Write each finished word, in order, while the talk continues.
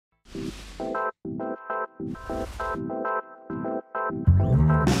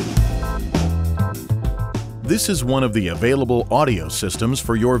This is one of the available audio systems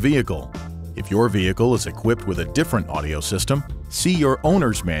for your vehicle. If your vehicle is equipped with a different audio system, see your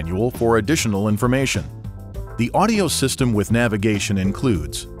owner's manual for additional information. The audio system with navigation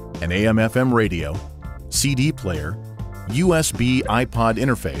includes an AM/FM radio, CD player, USB iPod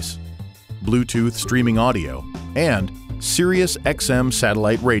interface, Bluetooth streaming audio, and SiriusXM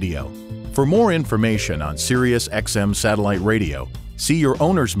satellite radio. For more information on SiriusXM satellite radio, see your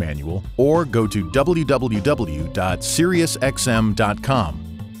owner's manual or go to www.siriusxm.com.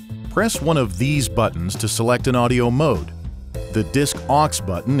 Press one of these buttons to select an audio mode. The DISC-AUX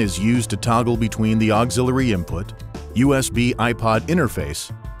button is used to toggle between the auxiliary input, USB iPod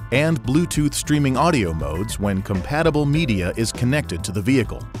interface, and Bluetooth streaming audio modes when compatible media is connected to the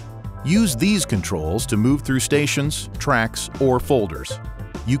vehicle. Use these controls to move through stations, tracks, or folders.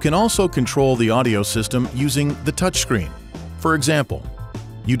 You can also control the audio system using the touchscreen. For example,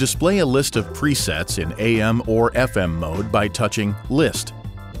 you display a list of presets in AM or FM mode by touching List.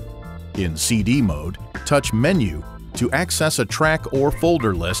 In CD mode, touch Menu to access a track or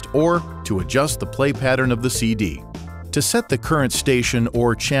folder list or to adjust the play pattern of the CD. To set the current station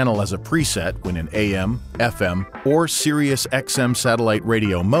or channel as a preset when in AM, FM, or SiriusXM satellite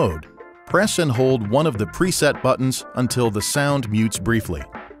radio mode, press and hold one of the preset buttons until the sound mutes briefly.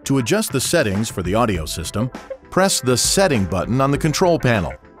 To adjust the settings for the audio system, press the Setting button on the control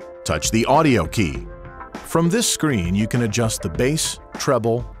panel. Touch the Audio key. From this screen, you can adjust the bass,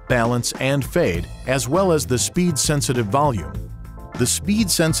 treble, balance, and fade, as well as the speed-sensitive volume. The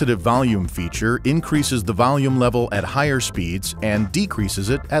speed-sensitive volume feature increases the volume level at higher speeds and decreases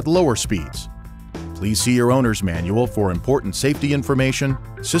it at lower speeds. Please see your owner's manual for important safety information,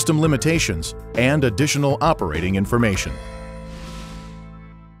 system limitations, and additional operating information.